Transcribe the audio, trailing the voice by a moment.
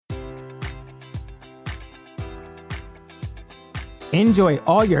Enjoy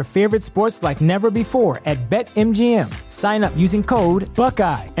all your favorite sports like never before at BetMGM. Sign up using code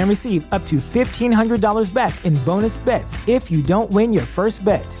Buckeye and receive up to $1,500 back in bonus bets if you don't win your first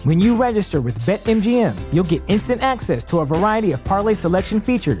bet. When you register with BetMGM, you'll get instant access to a variety of parlay selection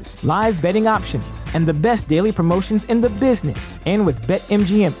features, live betting options, and the best daily promotions in the business. And with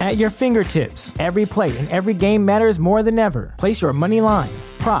BetMGM at your fingertips, every play and every game matters more than ever. Place your money line,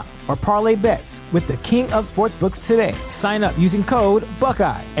 prop, or parlay bets with the king of sportsbooks today. Sign up using code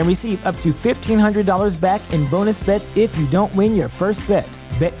Buckeye and receive up to $1,500 back in bonus bets if you don't win your first bet.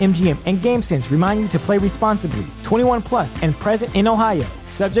 BetMGM and GameSense remind you to play responsibly. 21 plus and present in Ohio,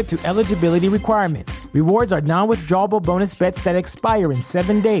 subject to eligibility requirements. Rewards are non-withdrawable bonus bets that expire in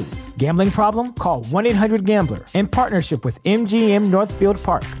 7 days. Gambling problem? Call 1-800-GAMBLER. In partnership with MGM Northfield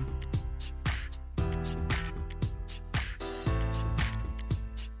Park.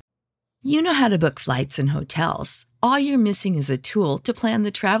 You know how to book flights and hotels. All you're missing is a tool to plan the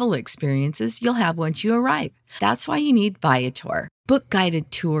travel experiences you'll have once you arrive. That's why you need Viator. Book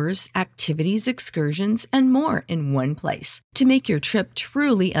guided tours, activities, excursions, and more in one place to make your trip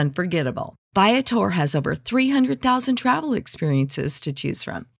truly unforgettable. Viator has over 300,000 travel experiences to choose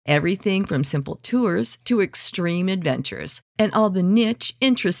from. Everything from simple tours to extreme adventures and all the niche,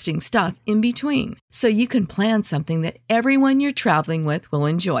 interesting stuff in between. So you can plan something that everyone you're traveling with will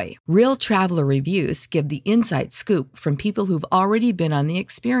enjoy. Real traveler reviews give the inside scoop from people who've already been on the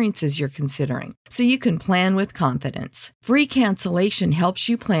experiences you're considering. So you can plan with confidence. Free cancellation helps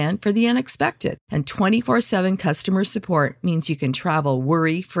you plan for the unexpected. And 24/7 customer support means you can travel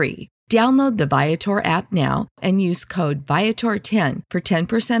worry-free. Download the Viator app now and use code Viator10 for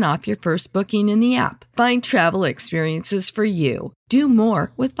 10% off your first booking in the app. Find travel experiences for you. Do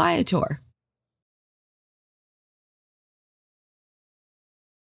more with Viator.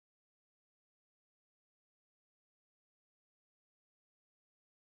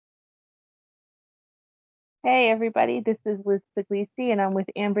 Hey everybody, this is Liz Puglisi and I'm with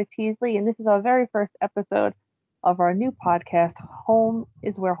Amber Teasley, and this is our very first episode of our new podcast, Home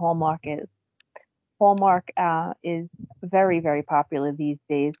is Where Hallmark is. Hallmark is very, very popular these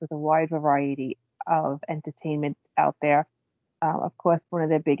days with a wide variety of entertainment out there. Of course, one of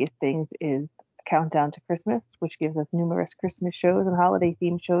their biggest things is Countdown to Christmas, which gives us numerous Christmas shows and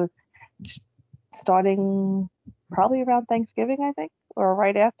holiday-themed shows starting probably around Thanksgiving, I think, or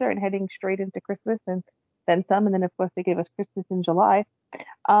right after, and heading straight into Christmas and then some. And then, of course, they give us Christmas in July.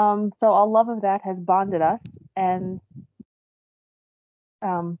 So our love of that has bonded us and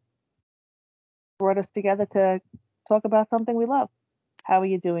brought us together to talk about something we love. How are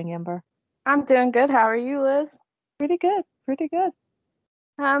you doing, Amber? I'm doing good. How are you, Liz? Pretty good. Pretty good.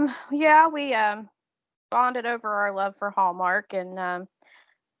 Yeah, we bonded over our love for Hallmark, and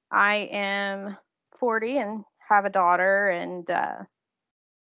I am 40 and have a daughter, and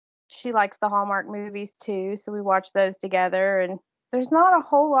she likes the Hallmark movies too, so we watch those together. And there's not a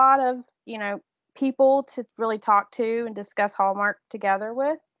whole lot of, people to really talk to and discuss Hallmark together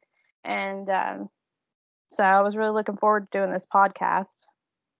with. And so I was really looking forward to doing this podcast.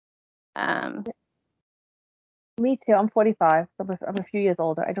 Me too. I'm 45. So I'm a few years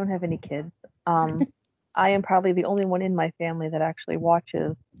older. I don't have any kids. I am probably the only one in my family that actually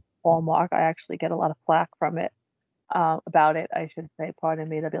watches Hallmark. I actually get a lot of flack from it, about it, I should say. Pardon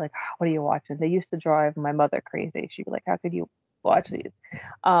me. They'll be like, "What are you watching?" They used to drive my mother crazy. She'd be like, "How could you watch these?"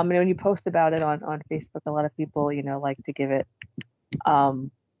 And when you post about it on Facebook, a lot of people, like to give it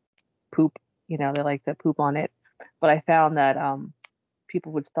poop. They like to poop on it. But I found that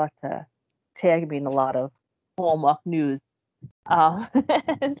people would start to tag me in a lot of Hallmark news, and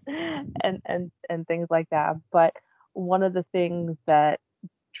things like that. But one of the things that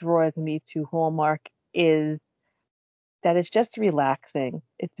draws me to Hallmark is that it's just relaxing.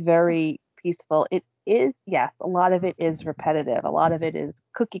 It's very peaceful. It is, yes, a lot of it is repetitive. A lot of it is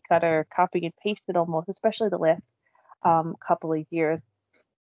cookie cutter, copy and pasted almost, especially the last couple of years.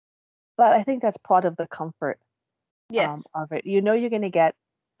 But I think that's part of the comfort of it. You're going to get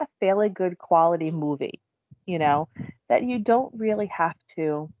a fairly good quality movie, that you don't really have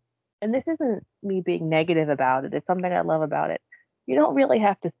to. And this isn't me being negative about it. It's something I love about it. You don't really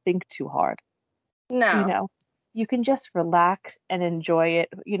have to think too hard. No. You can just relax and enjoy it,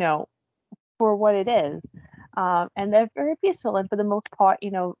 for what it is. And they're very peaceful and for the most part,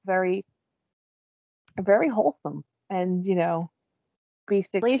 very, very wholesome and,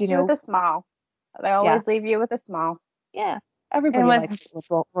 basic. Leaves you with a smile. They always leave you with a smile. Yeah. Everybody likes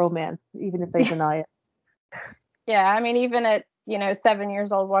romance, even if they deny it. Yeah. I mean, even at, 7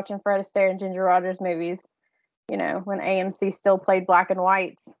 years old watching Fred Astaire and Ginger Rogers movies, when AMC still played black and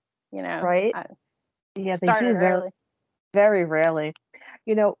whites, Right. Yeah, they do. Very rarely.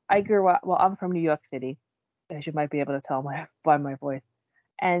 I grew up, well, I'm from New York City, as you might be able to tell by my voice.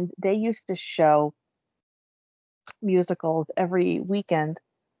 And they used to show musicals every weekend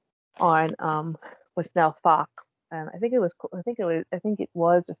on what's now Fox. And I think it was or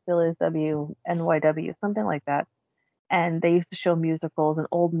still is WNYW, something like that. And they used to show musicals and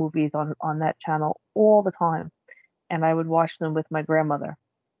old movies on that channel all the time. And I would watch them with my grandmother.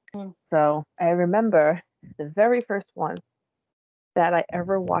 Mm. So I remember the very first one that I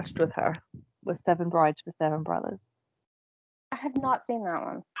ever watched with her was Seven Brides for Seven Brothers. I have not seen that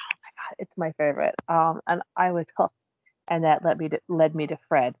one. God, it's my favorite. And I was hooked, and that led me to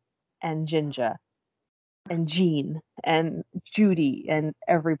Fred and Ginger and Jean and Judy and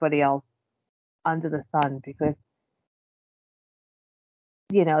everybody else under the sun, because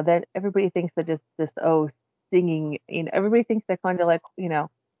that everybody thinks that just singing, everybody thinks they're kind of like,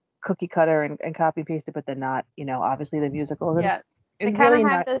 cookie cutter and copy pasted, but they're not. Obviously the musicals. Yeah, they And kind really of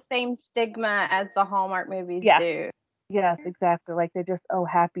have not. the same stigma as the Hallmark movies Yeah. do. Yes, exactly. Like they're just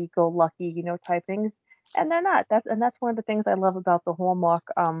happy go lucky, type things, and they're not. That's one of the things I love about the Hallmark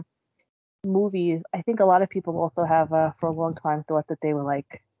movies. I think a lot of people also have for a long time thought that they were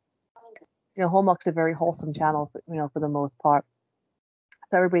like, Hallmark's a very wholesome channel, for the most part.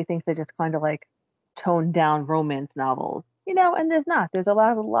 So everybody thinks they're just kind of like toned down romance novels, and there's not. There's a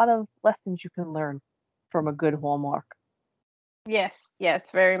lot of lessons you can learn from a good Hallmark. Yes,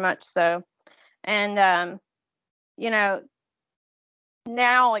 very much so. And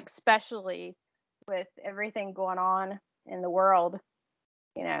now especially with everything going on in the world,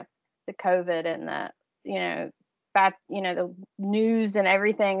 the COVID and the news and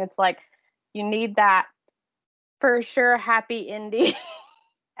everything, it's like you need that for sure happy ending.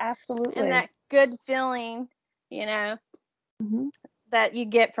 Absolutely. And that good feeling, Mm-hmm. that you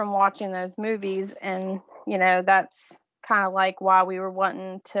get from watching those movies. And, that's kind of like why we were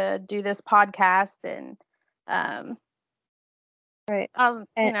wanting to do this podcast. And, Right. and,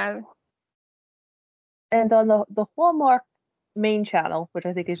 And on the Hallmark main channel, which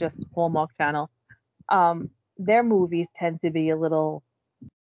I think is just Hallmark channel, their movies tend to be the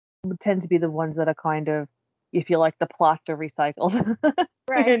ones that are kind of, you feel like the plots are recycled.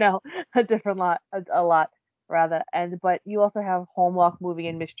 right. A different lot, a lot rather. But you also have Hallmark movie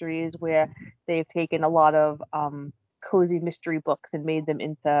and mysteries where they've taken a lot of cozy mystery books and made them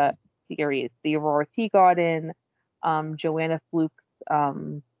into series. The Aurora Tea Garden, Joanna Fluke's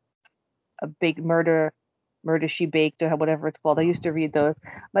a big murder she baked, or whatever it's called. I used to read those.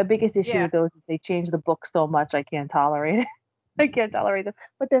 My biggest issue Yeah. with those is they change the book so much I can't tolerate it. I can't tolerate them,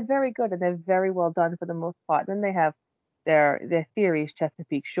 but they're very good and they're very well done for the most part. Then they have their series,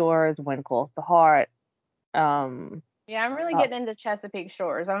 Chesapeake Shores, When Calls the Heart. Yeah, I'm really getting into Chesapeake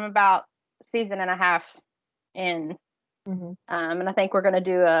Shores. I'm about a season and a half in. Mm-hmm. And I think we're going to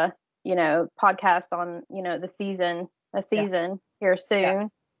do a, podcast on, a season here soon.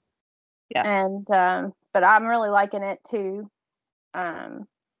 Yeah. And, but I'm really liking it too.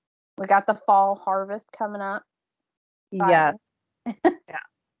 We got the fall harvest coming up. Yeah. Yeah.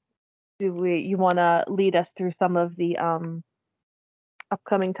 You want to lead us through some of the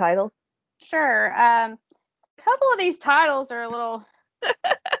upcoming titles? Sure. A couple of these titles are a little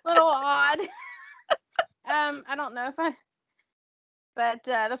odd. I don't know but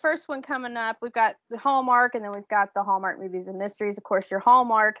the first one coming up, we've got the Hallmark, and then we've got the Hallmark Movies and Mysteries. Of course, your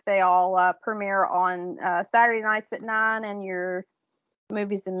Hallmark, they all premiere on Saturday nights at 9, and your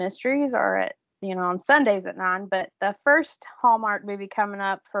Movies and Mysteries are at, on Sundays at 9. But the first Hallmark movie coming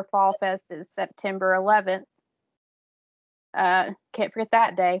up for Fall Fest is September 11th. Can't forget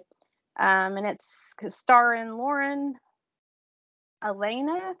that day. And it's starring Lauren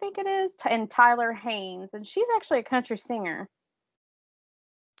Elena, I think it is, and Tyler Haynes. And she's actually a country singer,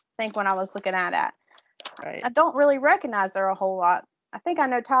 I think, when I was looking at it. Right. I don't really recognize her a whole lot. I think I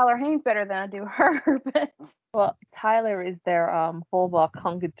know Tyler Haynes better than I do her. But Well, Tyler is their Hallmark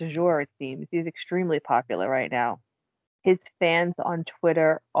hunk du jour, it seems. He's extremely popular right now. His fans on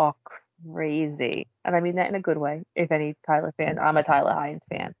Twitter are crazy. And I mean that in a good way. If any Tyler fan, I'm a Tyler Haynes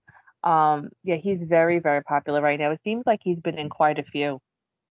fan. Yeah, he's very, very popular right now. It seems like he's been in quite a few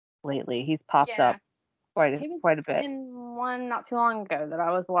lately. He's popped up quite a bit. In one not too long ago that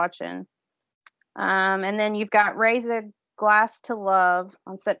I was watching. And then you've got Raise a Glass to Love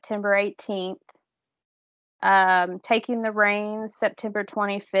on September 18th. Taking the Reins, September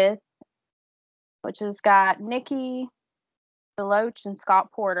 25th, which has got Nikki DeLoach and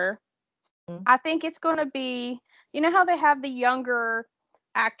Scott Porter. Mm-hmm. I think it's going to be, how they have the younger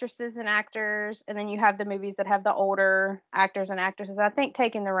actresses and actors, and then you have the movies that have the older actors and actresses. I think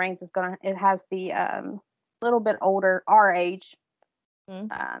Taking the Reins it has the little bit older, our age, in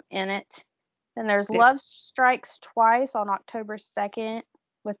it. And there's Love Strikes Twice on October 2nd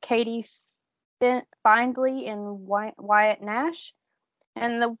with Katie Findlay and Wyatt Nash.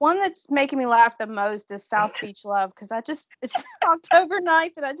 And the one that's making me laugh the most is South Beach Love, because it's October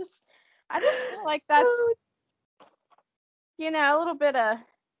 9th, and I just feel like that's, a little bit of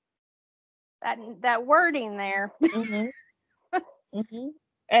that wording there.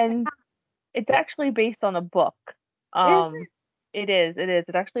 And it's actually based on a book. Is it? It is.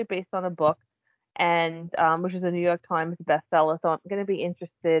 It's actually based on a book, and which is a New York Times bestseller. So I'm going to be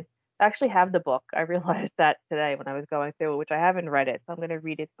interested. I actually have the book. I realized that today when I was going through it, which I haven't read it. So I'm going to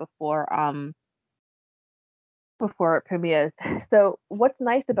read it before it premieres. So what's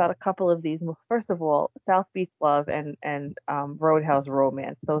nice about a couple of these? Well, first of all, South Beach Love and Roadhouse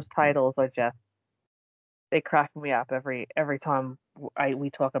Romance. Those titles are just, they crack me up every time we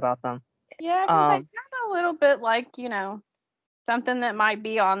talk about them. Yeah, because they sound a little bit like, something that might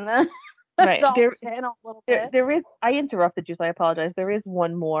be on the right. adult channel a little bit. There is. I interrupted you, so I apologize. There is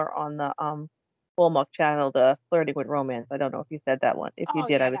one more on the Hallmark channel, the Flirting with Romance. I don't know if you said that one. If you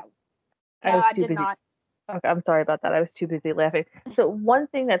did, yeah, I did not. Okay, I'm sorry about that. I was too busy laughing. So one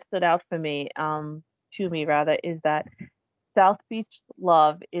thing that stood out for me, to me rather, is that South Beach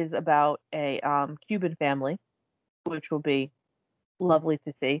Love is about a Cuban family, which will be lovely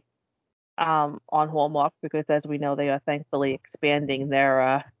to see on Hallmark, because as we know, they are thankfully expanding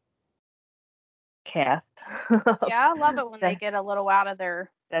their cast. Yeah, I love it when they get a little out of their,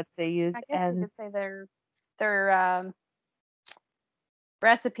 that they use. I guess you could say their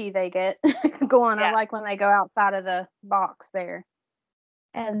recipe they get going. I like when they go outside of the box there.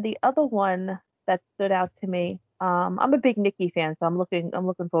 And the other one that stood out to me, I'm a big Nikki fan, so I'm looking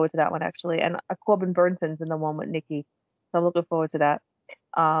forward to that one actually. And Corbin Burnson's in the one with Nikki, so I'm looking forward to that.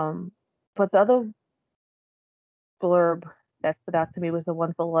 But the other blurb that stood out to me was the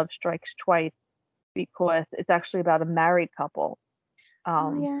one for Love Strikes Twice, because it's actually about a married couple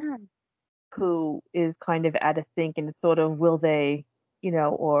who is kind of at a sink, and it's sort of, will they,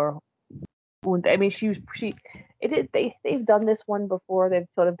 or I mean, they've done this one before. They've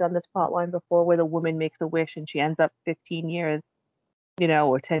sort of done this plot line before, where the woman makes a wish and she ends up 15 years,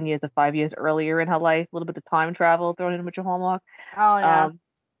 or 10 years or 5 years earlier in her life. A little bit of time travel thrown in with your Hallmark. Oh yeah.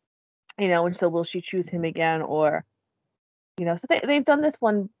 And so will she choose him again, or so they've done this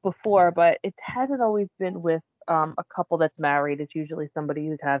one before, but it hasn't always been with a couple that's married. It's usually somebody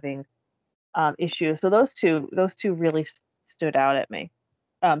who's having issues. So those two really stood out at me.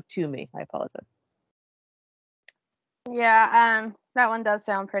 To me, I apologize. Yeah, that one does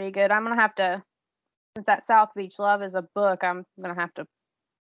sound pretty good. I'm gonna have to, since that South Beach Love is a book, I'm gonna have to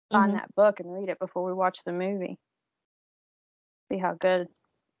find that book and read it before we watch the movie. See how good.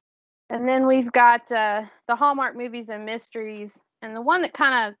 And then we've got the Hallmark Movies and Mysteries, and the one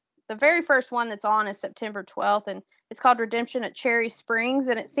that the very first one that's on is September 12th, and it's called Redemption at Cherry Springs,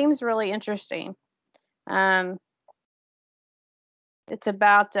 and it seems really interesting. It's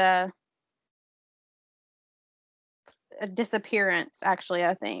about a disappearance, actually,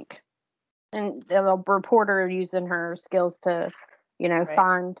 I think, and a reporter using her skills to,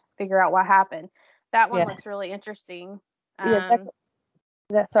 figure out what happened. That one looks really interesting.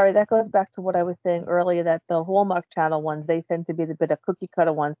 That goes back to what I was saying earlier, that the Hallmark Channel ones, they tend to be the bit of cookie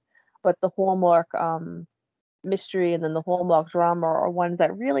cutter ones, but the Hallmark mystery and then the Hallmark drama are ones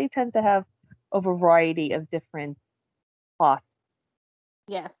that really tend to have a variety of different plots.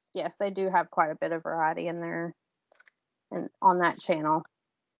 Yes, they do have quite a bit of variety in there, and on that channel.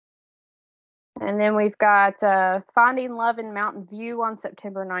 And then we've got Finding Love in Mountain View on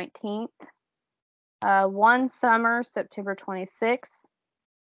September 19th. One Summer, September 26th.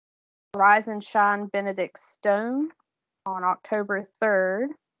 Rise and Shine, Benedict Stone on October 3rd.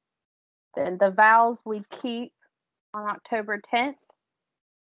 Then The Vows We Keep on October 10th.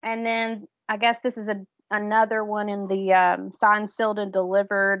 And then I guess this is another one in the Signed, Sealed, and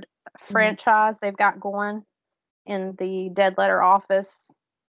Delivered franchise they've got going in the Dead Letter Office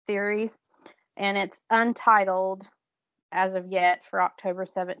series. And it's untitled as of yet for October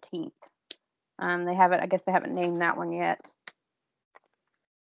 17th. They haven't named that one yet.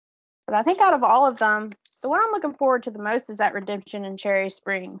 But I think out of all of them, the one I'm looking forward to the most is that Redemption in Cherry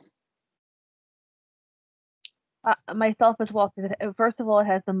Springs. Myself as well. First of all, it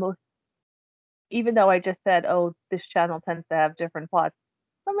has the most, even though I just said, this channel tends to have different plots,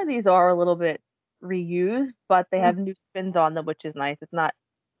 some of these are a little bit reused, but they have new spins on them, which is nice. It's not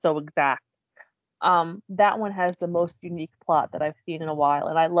so exact. That one has the most unique plot that I've seen in a while,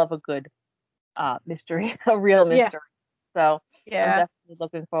 and I love a good mystery, a real mystery. So I'm definitely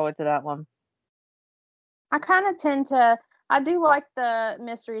looking forward to that one. I kind of tend to, I do like the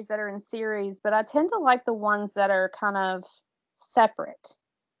mysteries that are in series, but I tend to like the ones that are kind of separate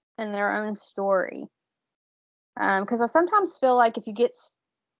in their own story. Because I sometimes feel like if you get,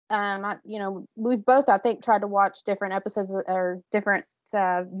 we've both, I think, tried to watch different episodes or different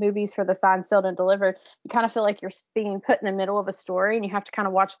movies for the Signed, Sealed, and Delivered. You kind of feel like you're being put in the middle of a story and you have to kind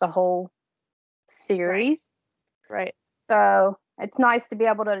of watch the whole series. Right. So it's nice to be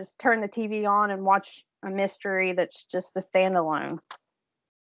able to just turn the TV on and watch a mystery that's just a standalone.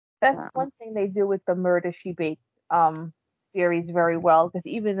 That's one thing they do with the Murder, She Baked series very well, because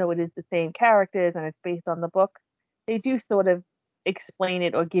even though it is the same characters and it's based on the books, they do sort of explain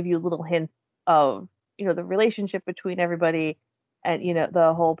it or give you little hints of, the relationship between everybody and,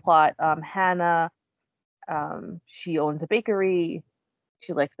 the whole plot. Hannah, she owns a bakery.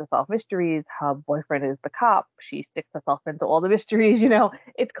 She likes to solve mysteries. Her boyfriend is the cop. She sticks herself into all the mysteries.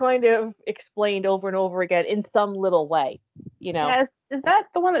 It's kind of explained over and over again in some little way. Yes, is that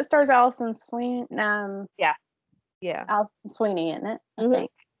the one that stars Alison Sweeney? Yeah. Alison Sweeney in it, I Mhm.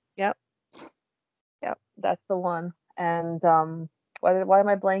 think. Yep, that's the one. And why am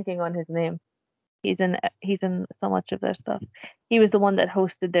I blanking on his name? He's in so much of their stuff. He was the one that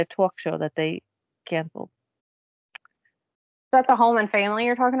hosted their talk show that they canceled. Is that the Home and Family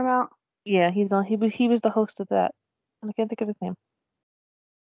you're talking about? Yeah, he was the host of that. And I can't think of his name.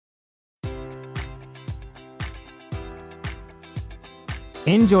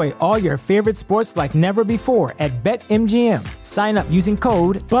 Enjoy all your favorite sports like never before at BetMGM. Sign up using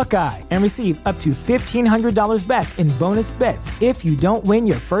code Buckeye and receive up to $1,500 back in bonus bets if you don't win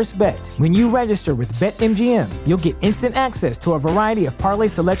your first bet. When you register with BetMGM, you'll get instant access to a variety of parlay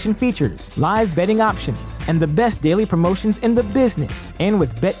selection features, live betting options, and the best daily promotions in the business. And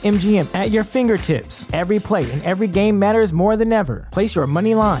with BetMGM at your fingertips, every play and every game matters more than ever. Place your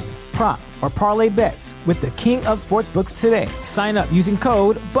money line, prop, or parlay bets with the king of sportsbooks today. Sign up using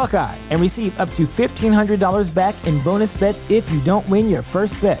code Buckeye and receive up to $1,500 back in bonus bets if you don't win your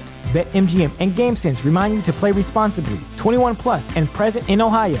first bet. BetMGM and GameSense remind you to play responsibly. 21 plus and present in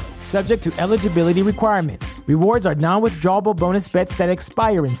Ohio, subject to eligibility requirements. Rewards are non-withdrawable bonus bets that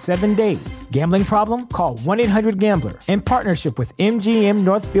expire in 7 days. Gambling problem? Call 1-800-GAMBLER in partnership with MGM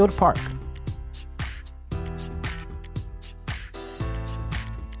Northfield Park.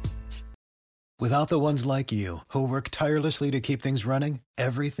 Without the ones like you, who work tirelessly to keep things running,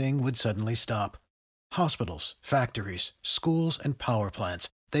 everything would suddenly stop. Hospitals, factories, schools, and power plants,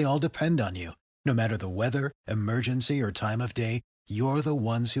 they all depend on you. No matter the weather, emergency, or time of day, you're the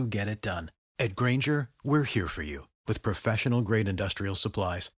ones who get it done. At Grainger, we're here for you with professional-grade industrial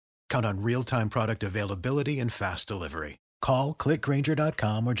supplies. Count on real-time product availability and fast delivery. Call, click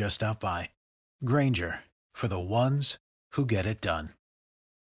Grainger.com, or just stop by. Grainger, for the ones who get it done.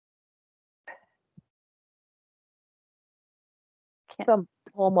 Some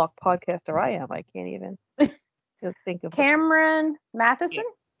Hallmark podcaster I am. I can't even just think of Cameron Matheson?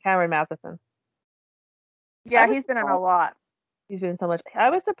 Cameron Matheson. Yeah, he's been in a lot. He's been in so much. I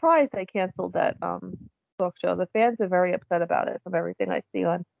was surprised they canceled that talk show. The fans are very upset about it from everything I see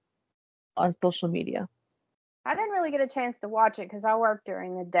on social media. I didn't really get a chance to watch it because I work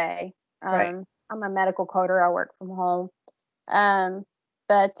during the day. Right. I'm a medical coder. I work from home. So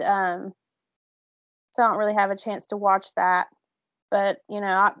I don't really have a chance to watch that. But,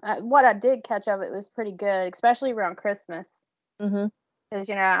 what I did catch of it was pretty good, especially around Christmas. Mm-hmm. Because,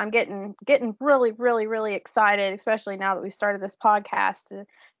 I'm getting really, really, really excited, especially now that we've started this podcast.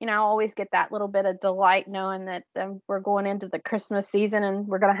 I always get that little bit of delight knowing that we're going into the Christmas season and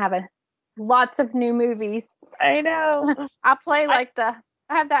we're going to have lots of new movies. I know. I play I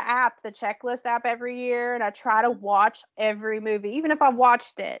have that app, the checklist app every year, and I try to watch every movie, even if I've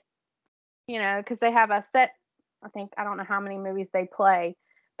watched it, because they have a set. I don't know how many movies they play,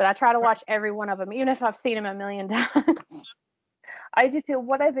 but I try to watch every one of them, even if I've seen them a million times. I do too.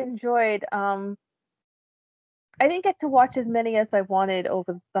 What I've enjoyed, I didn't get to watch as many as I wanted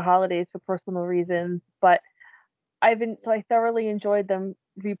over the holidays for personal reasons, but I thoroughly enjoyed them,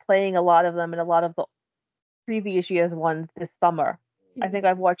 replaying a lot of them and a lot of the previous year's ones this summer. I think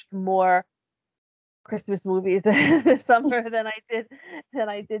I've watched more Christmas movies this summer than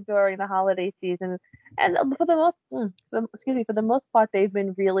I did during the holiday season, and for the most part they've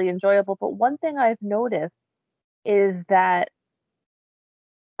been really enjoyable. But one thing I've noticed is that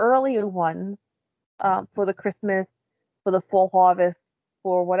earlier ones, for the Christmas, for the fall harvest,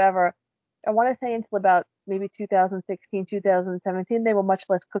 for whatever, I want to say until about maybe 2016, 2017, they were much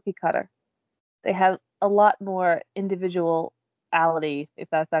less cookie cutter. They had a lot more individuality, if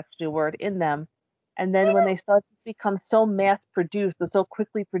that's actually a word, in them. And then when they started to become so mass produced or so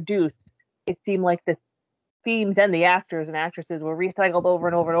quickly produced, it seemed like the themes and the actors and actresses were recycled over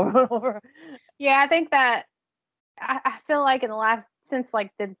and over and over and over. Yeah, I think that I feel like in the last since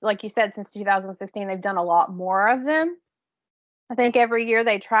like you said, since 2016, they've done a lot more of them. I think every year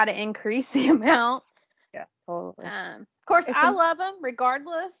they try to increase the amount. Yeah, totally. Of course, I love them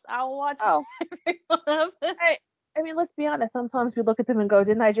regardless. I'll watch every one of them. I mean, let's be honest. Sometimes we look at them and go,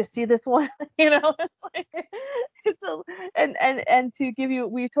 "Didn't I just see this one?" And to give you,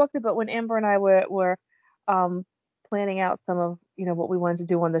 we talked about when Amber and I were planning out some of what we wanted to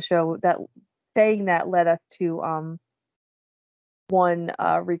do on the show. That saying that led us to one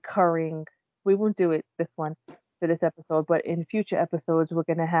recurring. We won't do it this one for this episode, but in future episodes, we're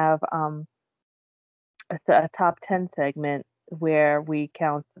gonna have a top 10 segment where we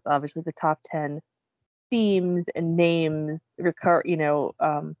count obviously the top 10 themes and names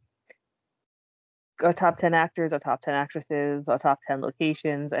our top 10 actors, our top 10 actresses, our top 10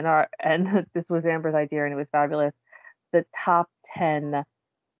 locations, and this was Amber's idea and it was fabulous. The top 10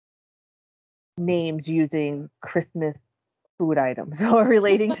 names using Christmas food items or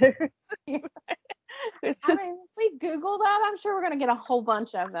relating to I mean, if we Google that, I'm sure we're gonna get a whole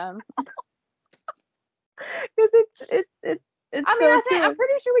bunch of them. Because it's I mean, I'm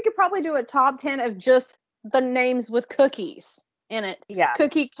pretty sure we could probably do a top 10 of just the names with cookies in it. Yeah.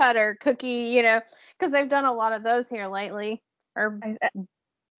 Cookie cutter, cookie, because they've done a lot of those here lately. Or I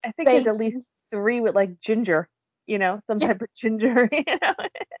think there's at least 3 with like ginger, some type of ginger,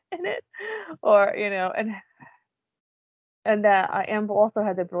 in it, or and that Amber also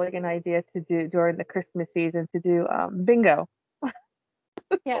had the brilliant idea to do during the Christmas season to do bingo.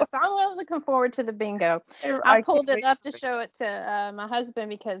 Yes, I'm really looking forward to the bingo. I pulled it up to show it to my husband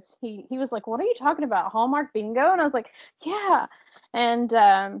because he was like, "What are you talking about? Hallmark bingo?" And I was like, "Yeah." And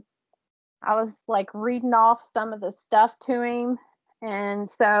I was like reading off some of the stuff to him. And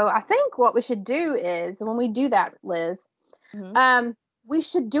so I think what we should do is when we do that, Liz, we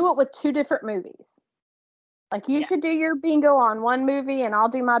should do it with 2 different movies. Like you should do your bingo on one movie and I'll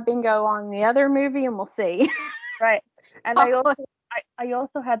do my bingo on the other movie and we'll see. Right. And I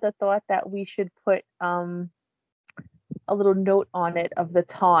also had the thought that we should put a little note on it of the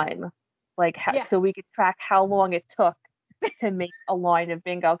time, like so we could track how long it took to make a line of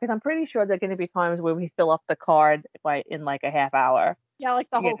bingo. Because I'm pretty sure there are going to be times where we fill up the card in like a half hour. Yeah, like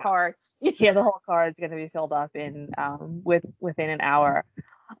the whole card. Yeah, the whole card is going to be filled up in within an hour.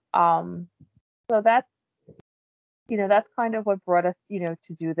 So that's that's kind of what brought us to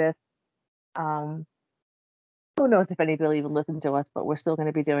do this. Who knows if anybody will even listen to us, but we're still going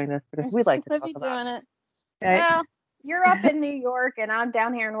to be doing this because we like to talk about it. Right? Well, you're up in New York and I'm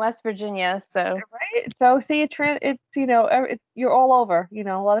down here in West Virginia, so right. So see, it's you're all over. A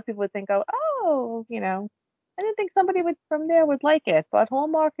lot of people would think, oh, I didn't think somebody from there would like it, but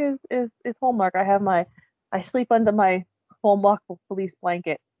Hallmark is Hallmark. I sleep under my Hallmark police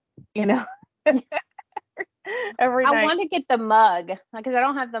blanket, every night. I want to get the mug because I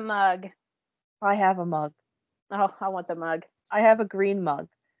don't have the mug. I have a mug. Oh, I want the mug. I have a green mug.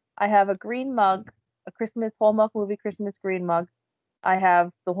 A Christmas Hallmark movie Christmas green mug. I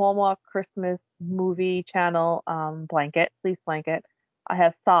have the Hallmark Christmas movie channel fleece blanket. I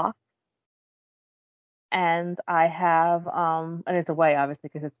have socks. And I have and it's away obviously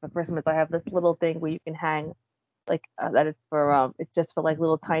because it's for Christmas. I have this little thing where you can hang like that is for it's just for like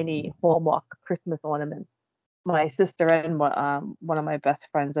little tiny Hallmark Christmas ornaments. My sister and one of my best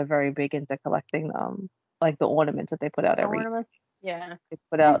friends are very big into collecting like the ornaments that they put out every year. Yeah. They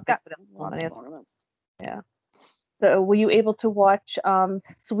put out lots of ornaments. Yeah. So were you able to watch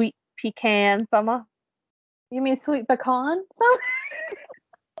Sweet Pecan Summer? You mean Sweet Pecan Summer?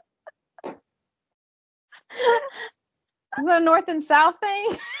 The North and South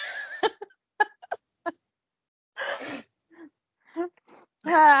thing?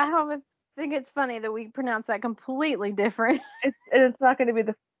 I always think it's funny that we pronounce that completely different. It's not going to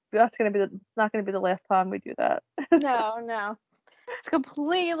be it's not going to be the last time we do that. No. It's a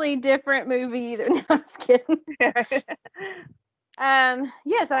completely different movie either. No, I'm just kidding.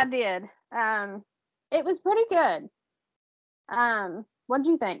 Yes, I did. It was pretty good. What'd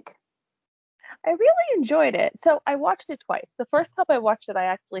you think? I really enjoyed it. So I watched it twice. The first time I watched it, I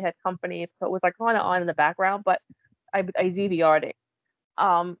actually had company, so it was like kind of on in the background, but I DVR'd it.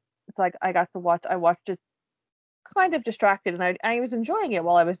 So I got to watch. I watched it kind of distracted, and I was enjoying it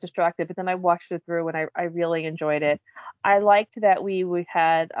while I was distracted. But then I watched it through, and I really enjoyed it. I liked that we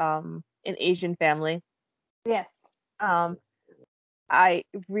had an Asian family. Yes. I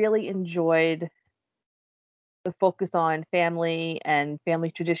really enjoyed the focus on family and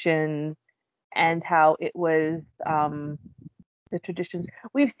family traditions, and how it was the traditions.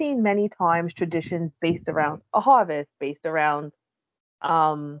 We've seen many times traditions based around a harvest, based around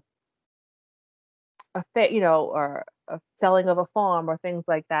um or a selling of a farm or things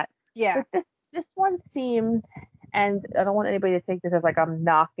like that. Yeah. But this one seems, and I don't want anybody to take this as like I'm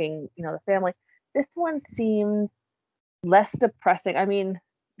knocking, the family. This one seems less depressing. I mean,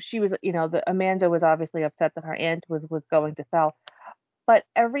 she was, the Amanda was obviously upset that her aunt was going to sell, but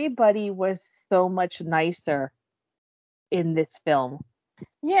everybody was so much nicer in this film.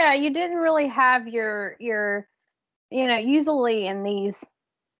 Yeah, you didn't really have your usually in these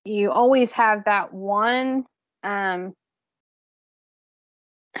you always have that one um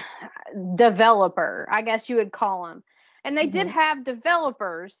developer, I guess you would call them. And they did Hmm. have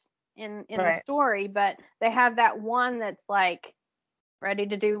developers in the Right. story, but they have that one that's like ready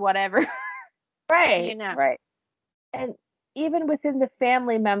to do whatever. Right. you know. Right. And even within the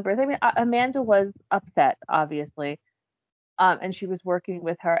family members, I mean, Amanda was upset, obviously, and she was working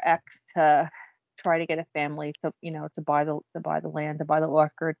with her ex to try to get a family to, to buy the land, to buy the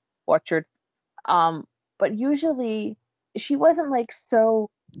orchard. Um, but usually she wasn't like so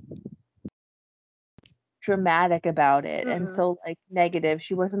dramatic about it and Mm-mm. so like negative.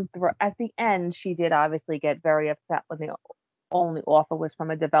 She wasn't at the end. She did obviously get very upset when the only offer was from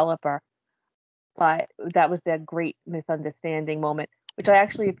a developer, but that was that great misunderstanding moment, which I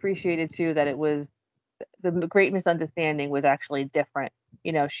actually appreciated too. That it was the great misunderstanding was actually different.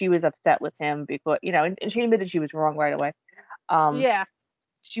 She was upset with him because and she admitted she was wrong right away. Um, Yeah.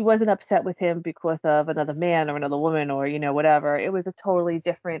 she wasn't upset with him because of another man or another woman or whatever. It was a totally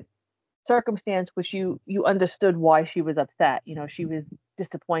different circumstance, which you understood why she was upset. She was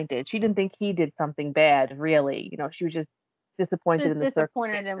disappointed. She didn't think he did something bad, really. She was just disappointed Just in the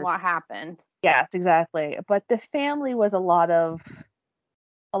disappointed in circumstances. what happened. Yes, exactly. But the family was a lot of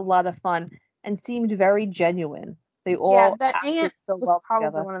fun and seemed very genuine. They Yeah, all that acted aunt so was well probably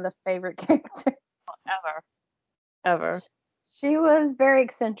together. one of the favorite characters. Ever, ever. She was very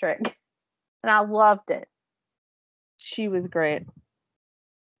eccentric, and I loved it. She was great.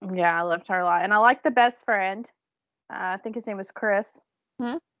 Yeah, I loved her a lot, and I liked the best friend. I think his name was Chris.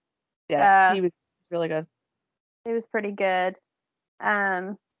 Hmm? Yes, Uh, he was really good. he was pretty good.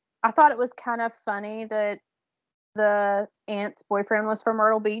 Um, I thought it was kind of funny that the aunt's boyfriend was from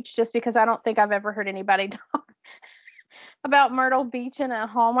Myrtle Beach, just because I don't think I've ever heard anybody talk about Myrtle Beach in a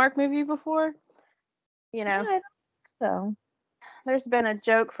Hallmark movie before. You Yeah, know, I think so. there's been a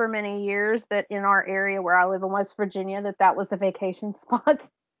joke for many years that in our area where I live in West Virginia, that was the vacation spot.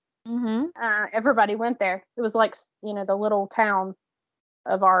 Hmm. Everybody went there. It was like, the little town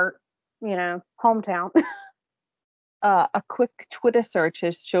of our, hometown. A quick Twitter search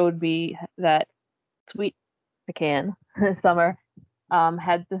has showed me that Sweet Pecan Summer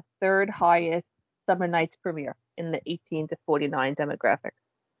had the third highest summer nights premiere in the 18 to 49 demographic,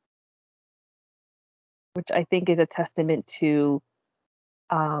 which I think is a testament to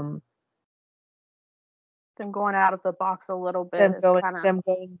um, Them going out of the box a little bit them is going kind of, them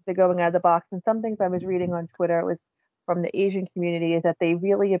going they're going out of the box. And some things I was reading on Twitter, it was from the Asian community, is that they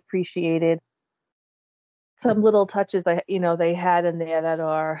really appreciated some little touches that they had in there that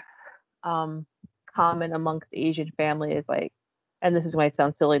are um, common amongst Asian families, like, and this is might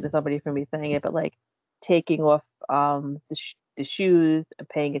sound silly to somebody for me saying it, but like taking off the shoes and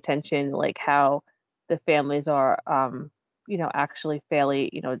paying attention, like how the families are, actually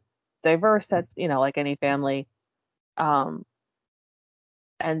fairly, diverse. That's like any family, um,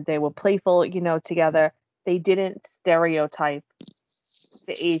 and they were playful, together. They didn't stereotype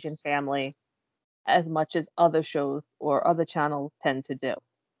the Asian family as much as other shows or other channels tend to do.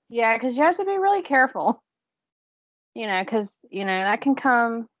 yeah, because you have to be really careful, because, that can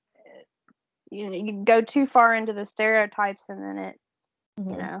come, you go too far into the stereotypes and then it,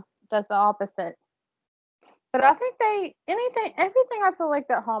 Hmm. does the opposite. But I think everything I feel like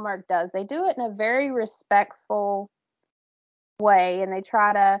that Hallmark does, they do it in a very respectful way, and they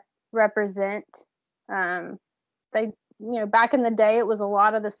try to represent. Um, back in the day, it was a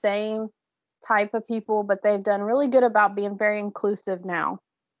lot of the same type of people, but they've done really good about being very inclusive now,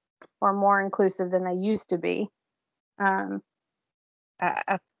 or more inclusive than they used to be. Um,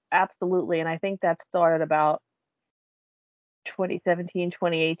 Absolutely, and I think that started about 2017,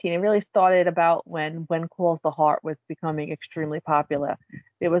 2018. It really started about when Calls the Heart was becoming extremely popular.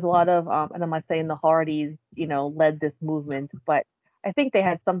 There was a lot of, and I'm not saying the Hardys, led this movement, but I think they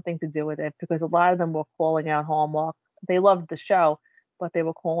had something to do with it because a lot of them were calling out Hallmark. They loved the show, but they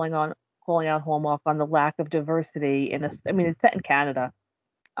were calling out Hallmark on the lack of diversity in a. I mean, it's set in Canada,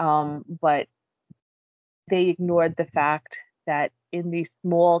 but they ignored the fact that in these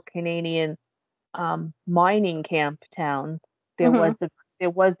small Canadian mining camp towns, there was there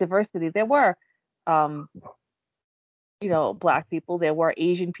was diversity. There were, um, Black people. There were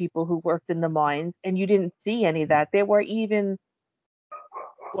Asian people who worked in the mines, and you didn't see any of that. There were even,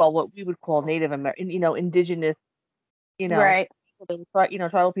 well, what we would call Native American, indigenous, Right.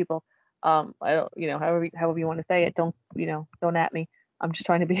 tribal people. I don't, however you want to say it. Don't at me. I'm just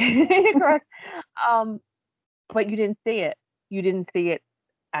trying to be correct. But you didn't see it. You didn't see it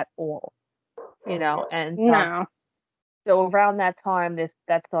at all. And No. so around that time,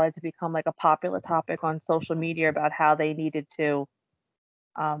 that started to become like a popular topic on social media about how they needed to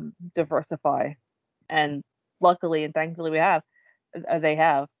diversify, and luckily and thankfully they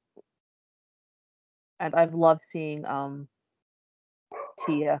have, and I've loved seeing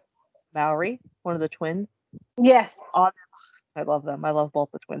Tia Mowry, one of the twins. Yes. I love them. I love both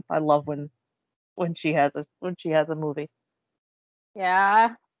the twins. I love when she has a movie.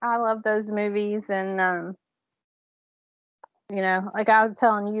 Yeah, I love those movies, and like I was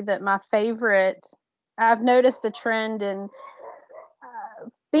telling you that my favorite, I've noticed a trend in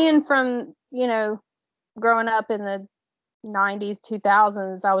being from, growing up in the 90s,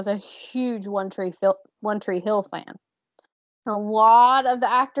 2000s, I was a huge One Tree Hill fan. A lot of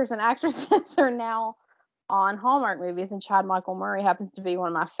the actors and actresses are now on Hallmark movies, and Chad Michael Murray happens to be one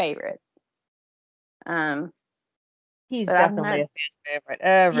of my favorites. He's definitely a fan favorite.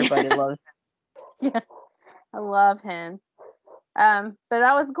 Everybody loves him. Yeah, I love him. But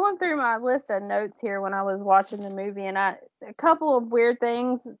I was going through my list of notes here when I was watching the movie, and a couple of weird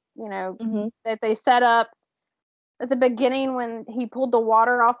things, that they set up at the beginning when he pulled the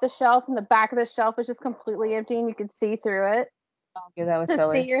water off the shelf, and the back of the shelf was just completely empty and you could see through it. Oh, yeah, that was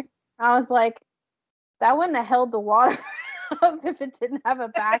silly. I was like, that wouldn't have held the water up if it didn't have a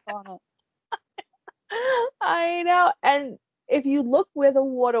back on it. I know. And if you look where the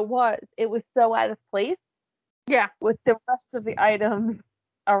water was, it was so out of place. Yeah. With the rest of the items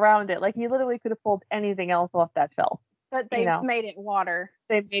around it. Like, you literally could have pulled anything else off that shelf. But they made it water.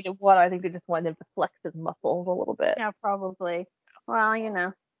 They made it water. I think they just wanted him to flex his muscles a little bit. Yeah, probably. Well,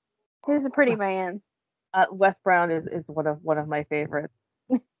 he's a pretty man. Wes Brown is one of my favorites.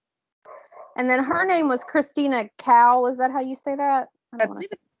 And then her name was Christina Cow. Is that how you say that? I believe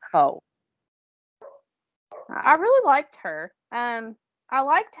it's Coe. I really liked her. I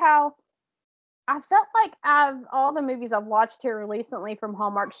liked how I felt like out of all the movies I've watched here recently from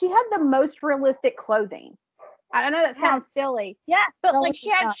Hallmark, she had the most realistic clothing. I know that sounds silly. Yeah. But like she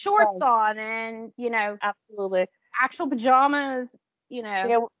had shorts on and, absolutely. Actual pajamas,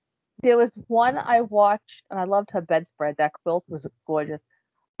 There was one I watched, and I loved her bedspread. That quilt was gorgeous.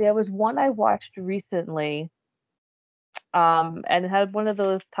 There was one I watched recently, and it had one of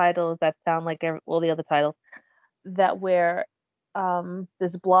those titles that sound like all the other titles, that where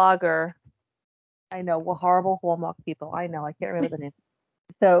this blogger, I know, we're horrible Hallmark people. I know, I can't remember the name.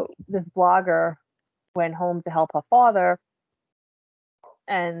 So this blogger went home to help her father,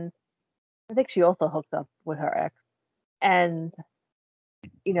 and I think she also hooked up with her ex, and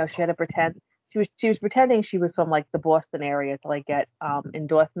she had to pretend she was pretending she was from like the Boston area to like get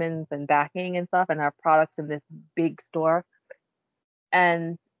endorsements and backing and stuff, and have products in this big store,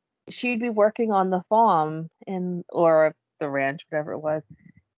 and she'd be working on the farm or the ranch, whatever it was.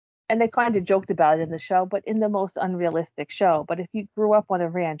 And they kind of joked about it in the show, but in the most unrealistic show. But if you grew up on a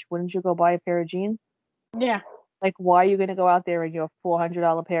ranch, wouldn't you go buy a pair of jeans? Yeah. Like, why are you going to go out there in your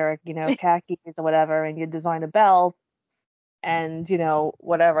 $400 pair of, khakis or whatever, and you design a belt and,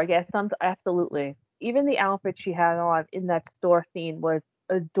 whatever. I guess absolutely. Even the outfit she had on in that store scene was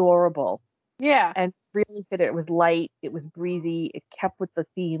adorable. Yeah. And really fit. It was light. It was breezy. It kept with the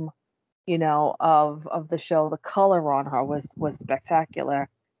theme, of the show. The color on her was spectacular.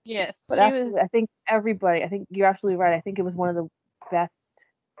 Yes. But actually, I think you're absolutely right. I think it was one of the best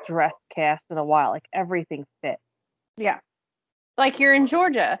dressed cast in a while. Like, everything fit. Yeah. Like, you're in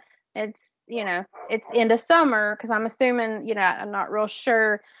Georgia. It's, it's into summer, because I'm assuming, I'm not real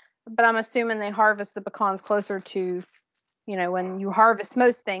sure, but I'm assuming they harvest the pecans closer to, when you harvest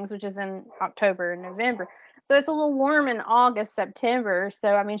most things, which is in October and November. So it's a little warm in August, September.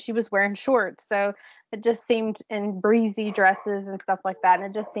 So, I mean, she was wearing shorts. So it just seemed in breezy dresses and stuff like that. And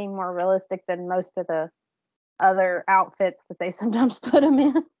it just seemed more realistic than most of the other outfits that they sometimes put them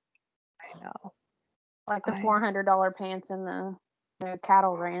in. I know. Like the $400 pants in the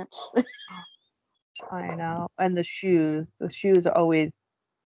cattle ranch. I know. And the shoes are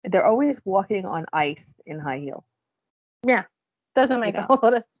they're always walking on ice in high heels. Yeah. Doesn't make a whole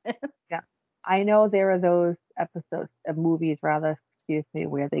lot of sense. Yeah. I know there are those episodes of movies, where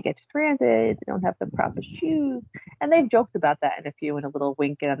they get stranded, they don't have the proper shoes. And they've joked about that in a few, in a little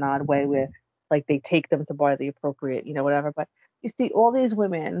wink and a nod way, where like they take them to buy the appropriate, whatever. But you see all these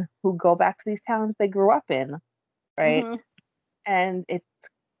women who go back to these towns they grew up in, right? Hmm. And it's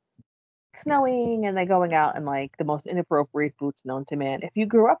snowing and they're going out in like the most inappropriate boots known to man. If you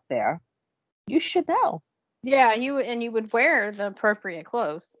grew up there, you should know Yeah, you would wear the appropriate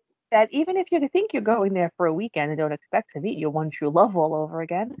clothes. that even if you think you're going there for a weekend and don't expect to meet your one true love all over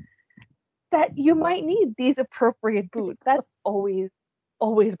again, that you might need these appropriate boots. That's always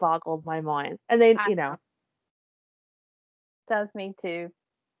boggled my mind. And then, I know. Does me too.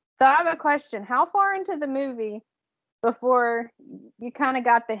 So I have a question. How far into the movie before you kind of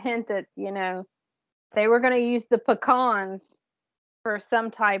got the hint that, they were going to use the pecans for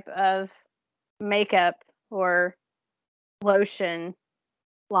some type of makeup or lotion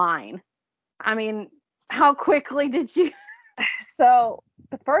line? I mean, how quickly did you? so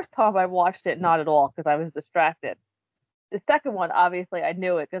the first time I watched it, not at all, because I was distracted. The second one, obviously, I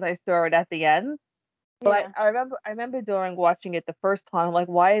knew it because I saw it at the end. But Yeah. I remember during watching it the first time, I'm like,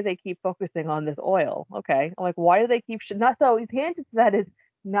 why do they keep focusing on this oil? Okay. I'm like, why do they keep not so the answer to that is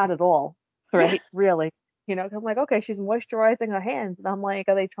not at all, right? Really. 'Cause I'm like, okay, she's moisturizing her hands. And I'm like,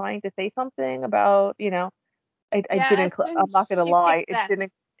 are they trying to say something about, I Yeah, didn't, as soon I'm as not gonna she lie, picked it that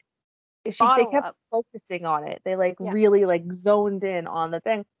didn't, they bottle kept up. focusing on it. They like Yeah. really like zoned in on the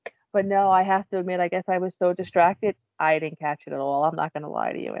thing. But no, I have to admit, I guess I was so distracted, I didn't catch it at all. I'm not gonna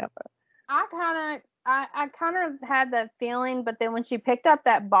lie to you, Amber. I kind of had that feeling, but then when she picked up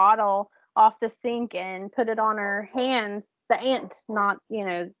that bottle off the sink and put it on her hands, the aunt, not,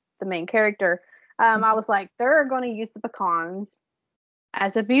 the main character, I was like, they're going to use the pecans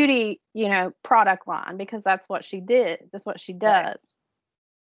as a beauty, product line because that's what she did. That's what she Right. does.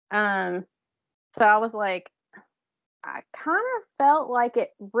 So I was like, I kind of felt like they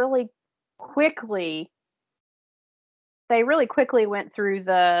really quickly went through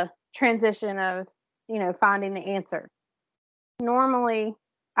the transition of, finding the answer. Normally,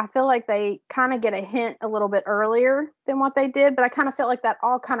 I feel like they kind of get a hint a little bit earlier than what they did, but I kind of felt like that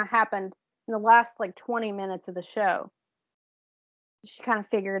all kind of happened in the last like 20 minutes of the show. She kind of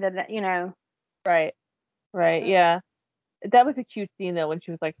figured it. Right. Right. Yeah. That was a cute scene though when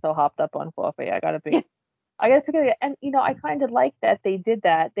she was like so hopped up on coffee. I gotta pick it. And I kind of like that they did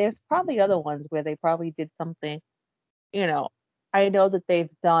that. There's probably other ones where they probably did something. You know, I know that they've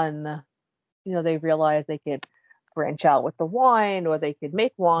done. They realized they could branch out with the wine, or they could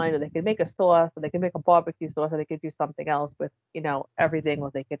make wine, or they could make a sauce, or they could make a barbecue sauce, or they could do something else with everything,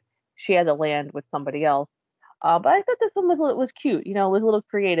 or they could share the land with somebody else. But I thought this one was cute. It was a little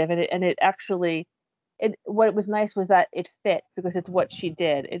creative, and it actually what was nice was that it fit because it's what she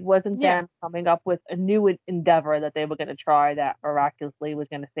did. It wasn't Yeah. them coming up with a new endeavor that they were going to try that miraculously was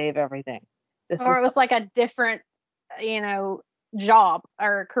going to save everything. This was Or it was like a different, you know, job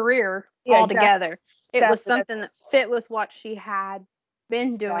or career yeah, altogether. It was exactly, something that fit with what she had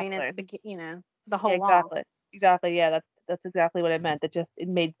been doing at the exactly, beginning, the yeah, whole long. exactly. Yeah, that's exactly what it meant. It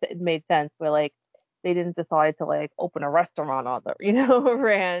made sense. Where like they didn't decide to like open a restaurant on the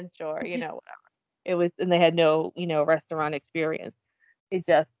ranch or whatever. It was and they had no restaurant experience. It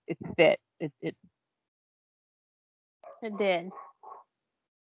fit. It It did.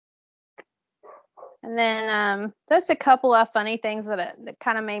 And then just a couple of funny things that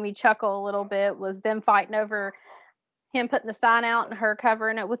kind of made me chuckle a little bit was them fighting over him putting the sign out and her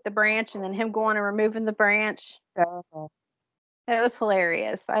covering it with the branch and then him going and removing the branch. uh, It was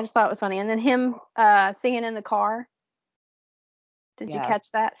hilarious. I just thought it was funny. And then him singing in the car. Did you yeah,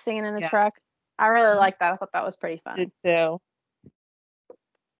 catch that? Singing in the yeah, truck. I really mhm, liked that. I thought that was pretty funny. did too.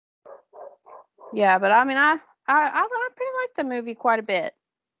 Yeah, but I mean, I pretty liked the movie quite a bit.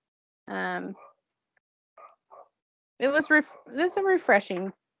 Um, it's a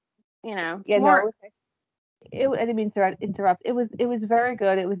refreshing, Yeah, no, more. I didn't mean to interrupt. It was very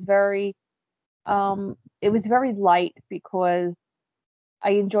good. It was very light because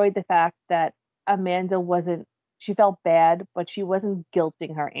I enjoyed the fact that Amanda wasn't she felt bad, but she wasn't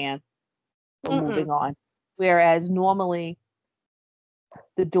guilting her aunt for Mm-mm. moving on. Whereas normally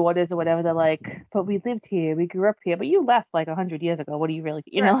the daughters or whatever, they're like, but we lived here, we grew up here, but you left like 100 years ago. What do you really,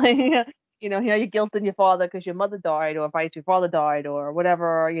 Right. like, here you're guilting your father because your mother died, or vice your father died, or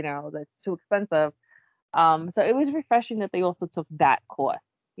whatever, that's too expensive. So it was refreshing that they also took that course.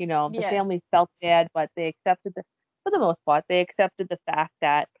 The Yes. family felt bad, but they accepted for the most part, they accepted the fact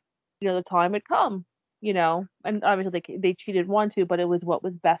that, the time had come, and obviously she didn't want to, but it was what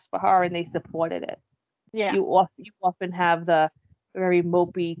was best for her, and they supported it. Yeah. You often have the very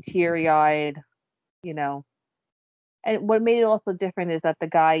mopey, teary-eyed, you know. And what made it also different is that the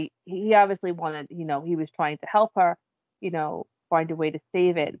guy, he obviously wanted, he was trying to help her, find a way to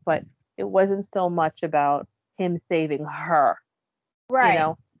save it, but it wasn't so much about him saving her. You Right.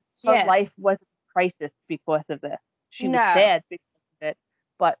 know, her Yes. life wasn't a crisis because of this. She was No. sad because of it,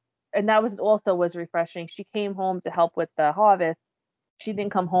 but and that was also was refreshing. She came home to help with the harvest. She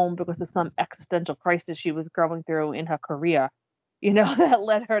didn't come home because of some existential crisis she was going through in her career. You know, that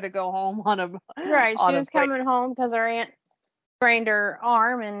led her to go home on a Right. She on a was break. coming home because her aunt sprained her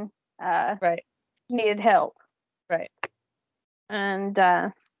arm and Right, needed help. right. And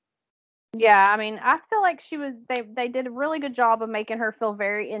yeah, I mean, I feel like they did a really good job of making her feel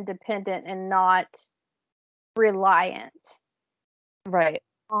very independent and not reliant Right.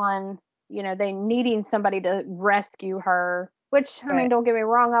 on, they needing somebody to rescue her, which, I mean, Right. don't get me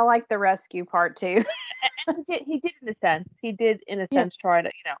wrong, I like the rescue part too. And he did in a sense. He did in a Yeah. sense try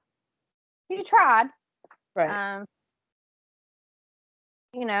to, He tried. right.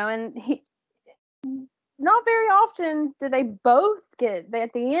 And he not very often do they both get they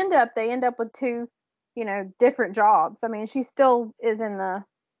at the end up with two, different jobs. I mean, she still is in the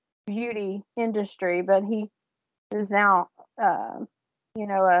beauty industry, but he is now a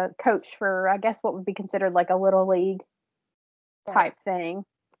coach for, I guess, what would be considered like a little league type thing.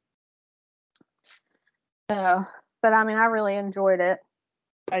 So, but I mean, I really enjoyed it.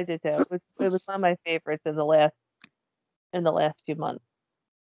 I did too. It was one of my favorites in the last few months.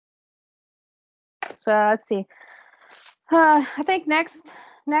 So let's see. I think next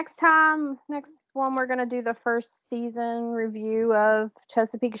one we're gonna do the first season review of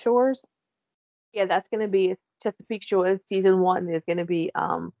Chesapeake Shores. Yeah, that's gonna be Chesapeake Shores season 1. There's gonna be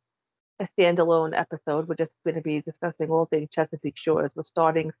a standalone episode. We're just gonna be discussing all things Chesapeake Shores. We're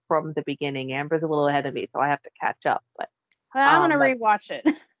starting from the beginning. Amber's a little ahead of me, so I have to catch up. But I'm gonna rewatch it.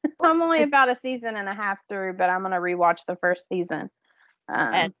 I'm only about a season and a half through, but I'm gonna rewatch the first season.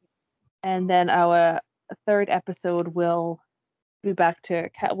 And then our third episode will be back to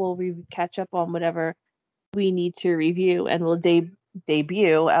we'll catch up on whatever we need to review, and we'll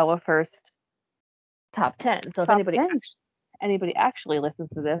debut our first top 10. So if anybody actually listens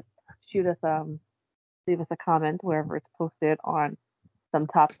to this, shoot us leave us a comment wherever it's posted on some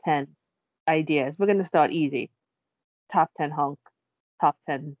top 10 ideas. We're gonna start easy. Top 10 hunks, top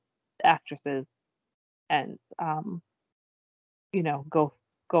 10 actresses, and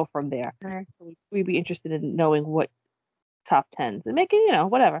go from there. So we'd be interested in knowing what top 10s and making,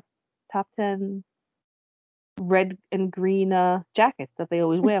 whatever. Top 10 red and green jackets that they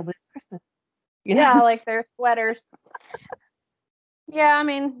always wear with Christmas. Yeah, like their sweaters. Yeah, I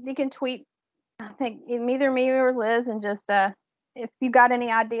mean, you can tweet, I think, either me or Liz, and just if you got any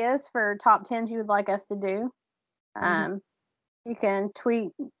ideas for top 10s you would like us to do, you can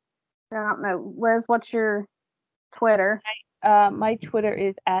tweet. I don't know, Liz, what's your Twitter? My Twitter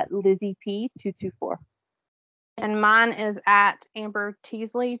is at LizzieP224. And mine is at Amber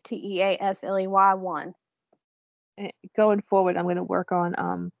Teasley, Teasley 1. Going forward, I'm going to work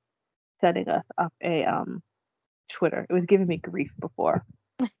on setting us up a Twitter. It was giving me grief before.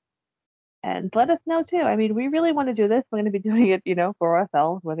 And let us know too. I mean, we really want to do this. We're going to be doing it, for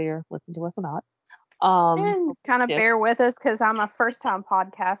ourselves, whether you're listening to us or not. And kind of bear with us because I'm a first-time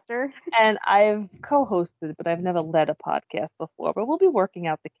podcaster. And I've co-hosted, but I've never led a podcast before. But we'll be working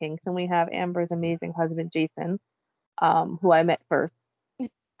out the kinks, and we have Amber's amazing husband, Jason, who I met first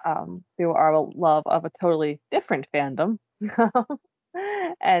through our love of a totally different fandom,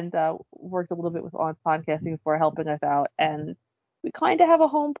 and worked a little bit with on podcasting before helping us out. And we kind of have a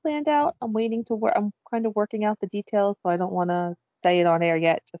home planned out. I'm waiting to work. I'm kind of working out the details, so I don't want to say it on air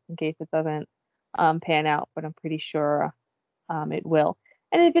yet, just in case it doesn't pan out. But I'm pretty sure it will.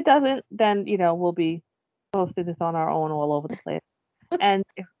 And if it doesn't, then we'll be posting this on our own all over the place. and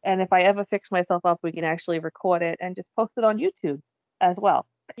if I ever fix myself up, we can actually record it and just post it on YouTube as well.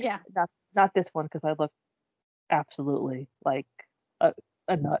 Yeah. Not this one because I look absolutely like a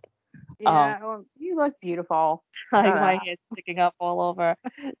nut. Yeah, well, you look beautiful. My head's sticking up all over.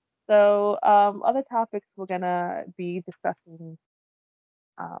 So other topics we're gonna be discussing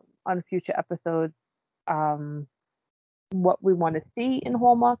on future episodes. What we want to see in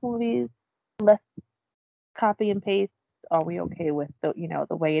Hallmark movies. Less copy and paste. Are we okay with the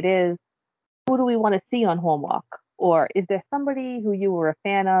way it is? Who do we want to see on Hallmark? Or is there somebody who you were a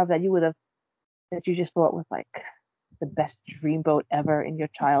fan of that you just thought was like the best dreamboat ever in your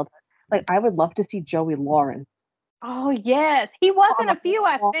childhood? Like, I would love to see Joey Lawrence. Oh yes, he was in a few,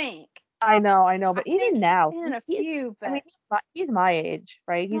 I think. I know, but even now, in a few. But I mean, he's my age,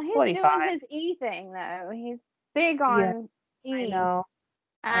 right? He's 45. He's doing his E thing though. He's big on E. I know.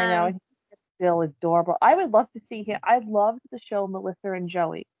 He's still adorable. I would love to see him. I loved the show Melissa and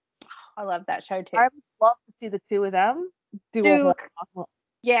Joey. I love that show too. I would love to see the two of them do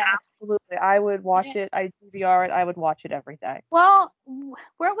Yes. Absolutely. I would watch it. I DVR it. I would watch it every day. Well,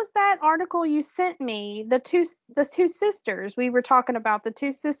 where was that article you sent me? The two sisters. We were talking about the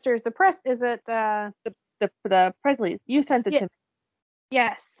two sisters. The press is it The Presleys. You sent it to yes. me.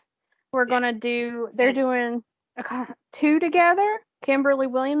 Yes. We're gonna do they're doing two together. Kimberly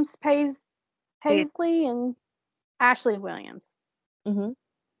Williams Paisley and Ashley Williams. Mm-hmm.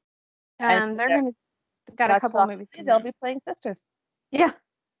 They're gonna got a couple of movies. They'll be playing sisters. Yeah.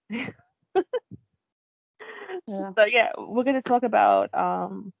 So yeah, we're gonna talk about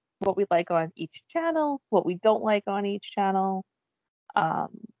what we like on each channel, what we don't like on each channel.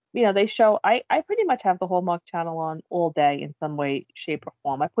 They show I pretty much have the Hallmark Channel on all day in some way, shape, or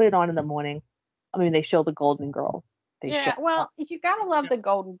form. I put it on in the morning. I mean, they show the Golden Girls. Well, you gotta love the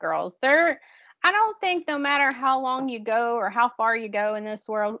Golden Girls. I don't think no matter how long you go or how far you go in this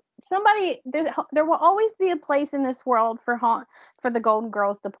world, there will always be a place in this world for the Golden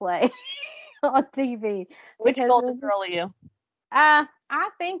Girls to play on TV. Which Golden Girl are you? I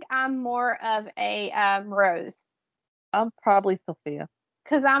think I'm more of a Rose. I'm probably Sophia.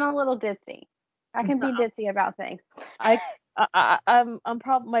 Cause I'm a little ditzy. I can be ditzy about things. I'm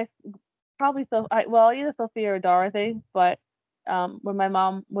probably either Sophia or Dorothy, but when my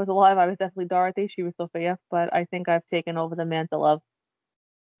mom was alive, I was definitely Dorothy. She was Sophia, but I think I've taken over the mantle of,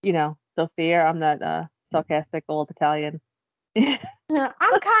 Sophia. I'm that sarcastic old Italian. I'm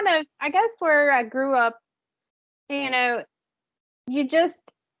kind of, I guess, where I grew up. You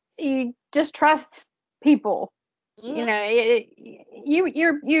just trust people. Mm-hmm.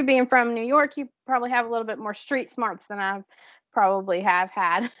 You being from New York, you probably have a little bit more street smarts than I probably have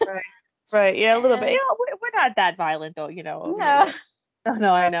had. Right. Yeah, a little bit. We're not that violent, though. No.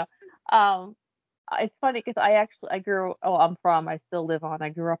 No, I know. It's funny because I grew. Oh, I still live on. I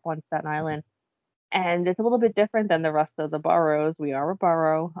grew up on Staten Island, and it's a little bit different than the rest of the boroughs. We are a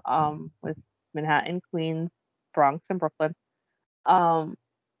borough, with Manhattan, Queens, Bronx, and Brooklyn.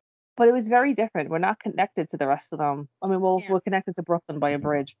 But it was very different. We're not connected to the rest of them. I mean, we're connected to Brooklyn by a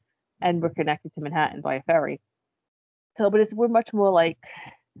bridge, and we're connected to Manhattan by a ferry. So, but we're much more like,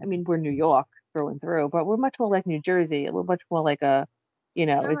 I mean, we're New York through and through, but we're much more like New Jersey. We're much more like it's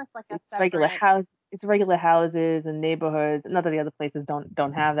regular house. It's regular houses and neighborhoods. Not that the other places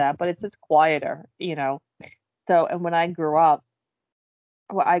don't have that, but it's quieter, So, and when I grew up,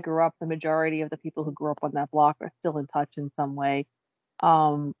 the majority of the people who grew up on that block are still in touch in some way.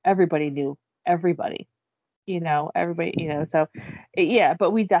 Everybody knew everybody, everybody, so yeah,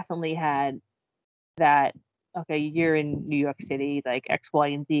 but we definitely had that. Okay, you're in New York City, like X, Y,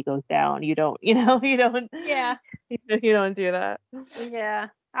 and Z goes down. You don't, you don't Yeah. you don't do that. Yeah.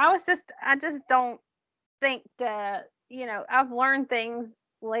 I just don't think that, I've learned things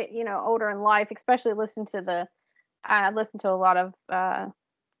older in life, especially I listen to a lot of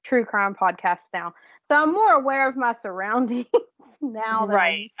true crime podcasts now. So I'm more aware of my surroundings now than I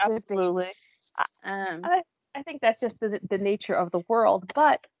used to absolutely. be. I think that's just the nature of the world,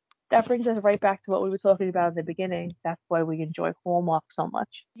 but that brings us right back to what we were talking about in the beginning. That's why we enjoy Hallmark so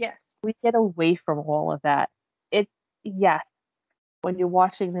much. Yes. We get away from all of that. Yes, when you're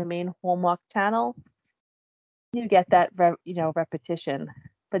watching the main Hallmark channel, you get that repetition,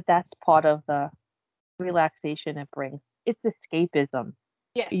 but that's part of the relaxation it brings. It's escapism.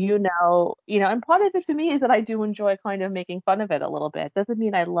 Yes. And part of it for me is that I do enjoy kind of making fun of it a little bit. Doesn't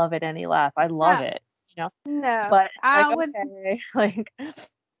mean I love it any less. I love it, No. But I would. Okay, like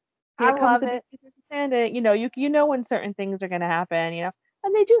I love it. Understanding, you know when certain things are gonna happen,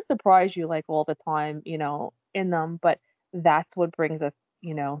 and they do surprise you like all the time, in them. But that's what brings us,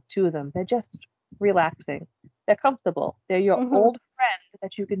 to them. They're just relaxing. They're comfortable. They're your old friend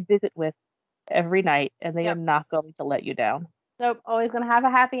that you can visit with every night, and they are not going to let you down. Nope, always gonna have a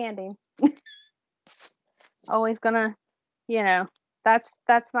happy ending. Always gonna, that's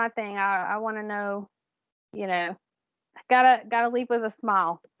my thing. I want to know, gotta leave with a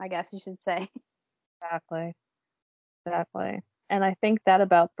smile, I guess you should say. Exactly. And I think that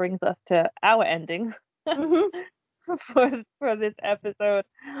about brings us to our ending for this episode.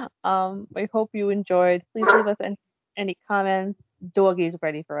 I hope you enjoyed. Please leave us any comments. Doggie's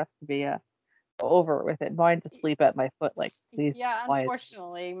ready for us to be over with it. Mine's asleep at my foot. Like, please. Yeah, quiet.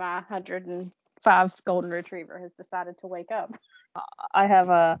 Unfortunately, my 105 golden retriever has decided to wake up. I have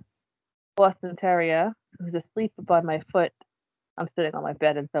a Boston Terrier who's asleep by my foot. I'm sitting on my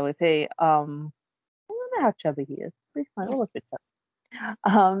bed, and so is he. I don't know how chubby he is. Please find a little bit chubby.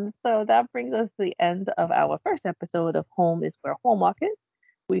 So that brings us to the end of our first episode of Home is Where Hallmark is.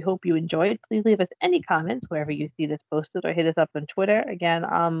 We hope you enjoyed. Please leave us any comments wherever you see this posted, or hit us up on Twitter. Again,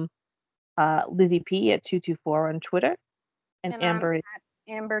 Lizzie P at 224 on Twitter, and Amber I'm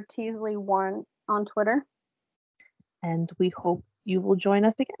Amber Teasley 1 on Twitter. And we hope you will join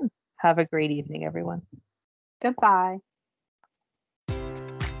us again. Have a great evening, everyone. Goodbye.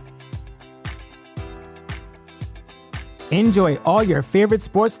 Enjoy all your favorite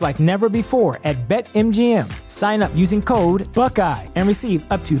sports like never before at BetMGM. Sign up using code Buckeye and receive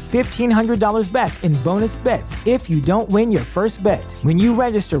up to $1,500 back in bonus bets if you don't win your first bet. When you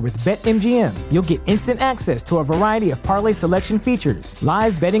register with BetMGM, you'll get instant access to a variety of parlay selection features,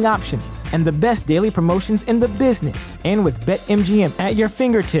 live betting options, and the best daily promotions in the business. And with BetMGM at your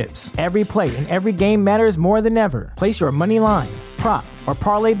fingertips, every play and every game matters more than ever. Place your money line, prop, or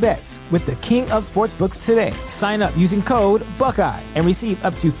parlay bets with the king of sportsbooks today. Sign up using code Buckeye and receive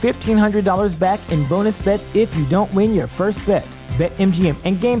up to $1,500 back in bonus bets if you don't win your first bet. BetMGM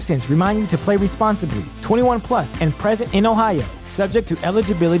and GameSense remind you to play responsibly. 21 plus and present in Ohio, subject to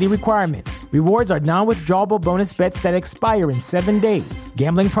eligibility requirements. Rewards are non-withdrawable bonus bets that expire in 7 days.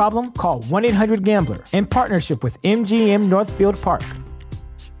 Gambling problem? Call 1-800-GAMBLER. In partnership with MGM Northfield Park.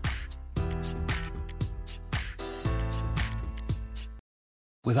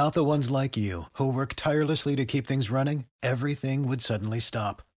 Without the ones like you, who work tirelessly to keep things running, everything would suddenly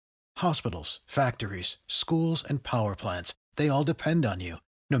stop. Hospitals, factories, schools, and power plants, they all depend on you.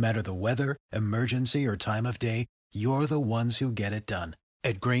 No matter the weather, emergency, or time of day, you're the ones who get it done.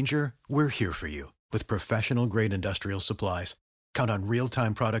 At Grainger, we're here for you with professional-grade industrial supplies. Count on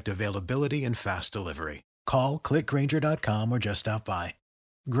real-time product availability and fast delivery. Call, click Grainger.com, or just stop by.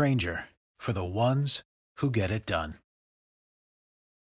 Grainger, for the ones who get it done.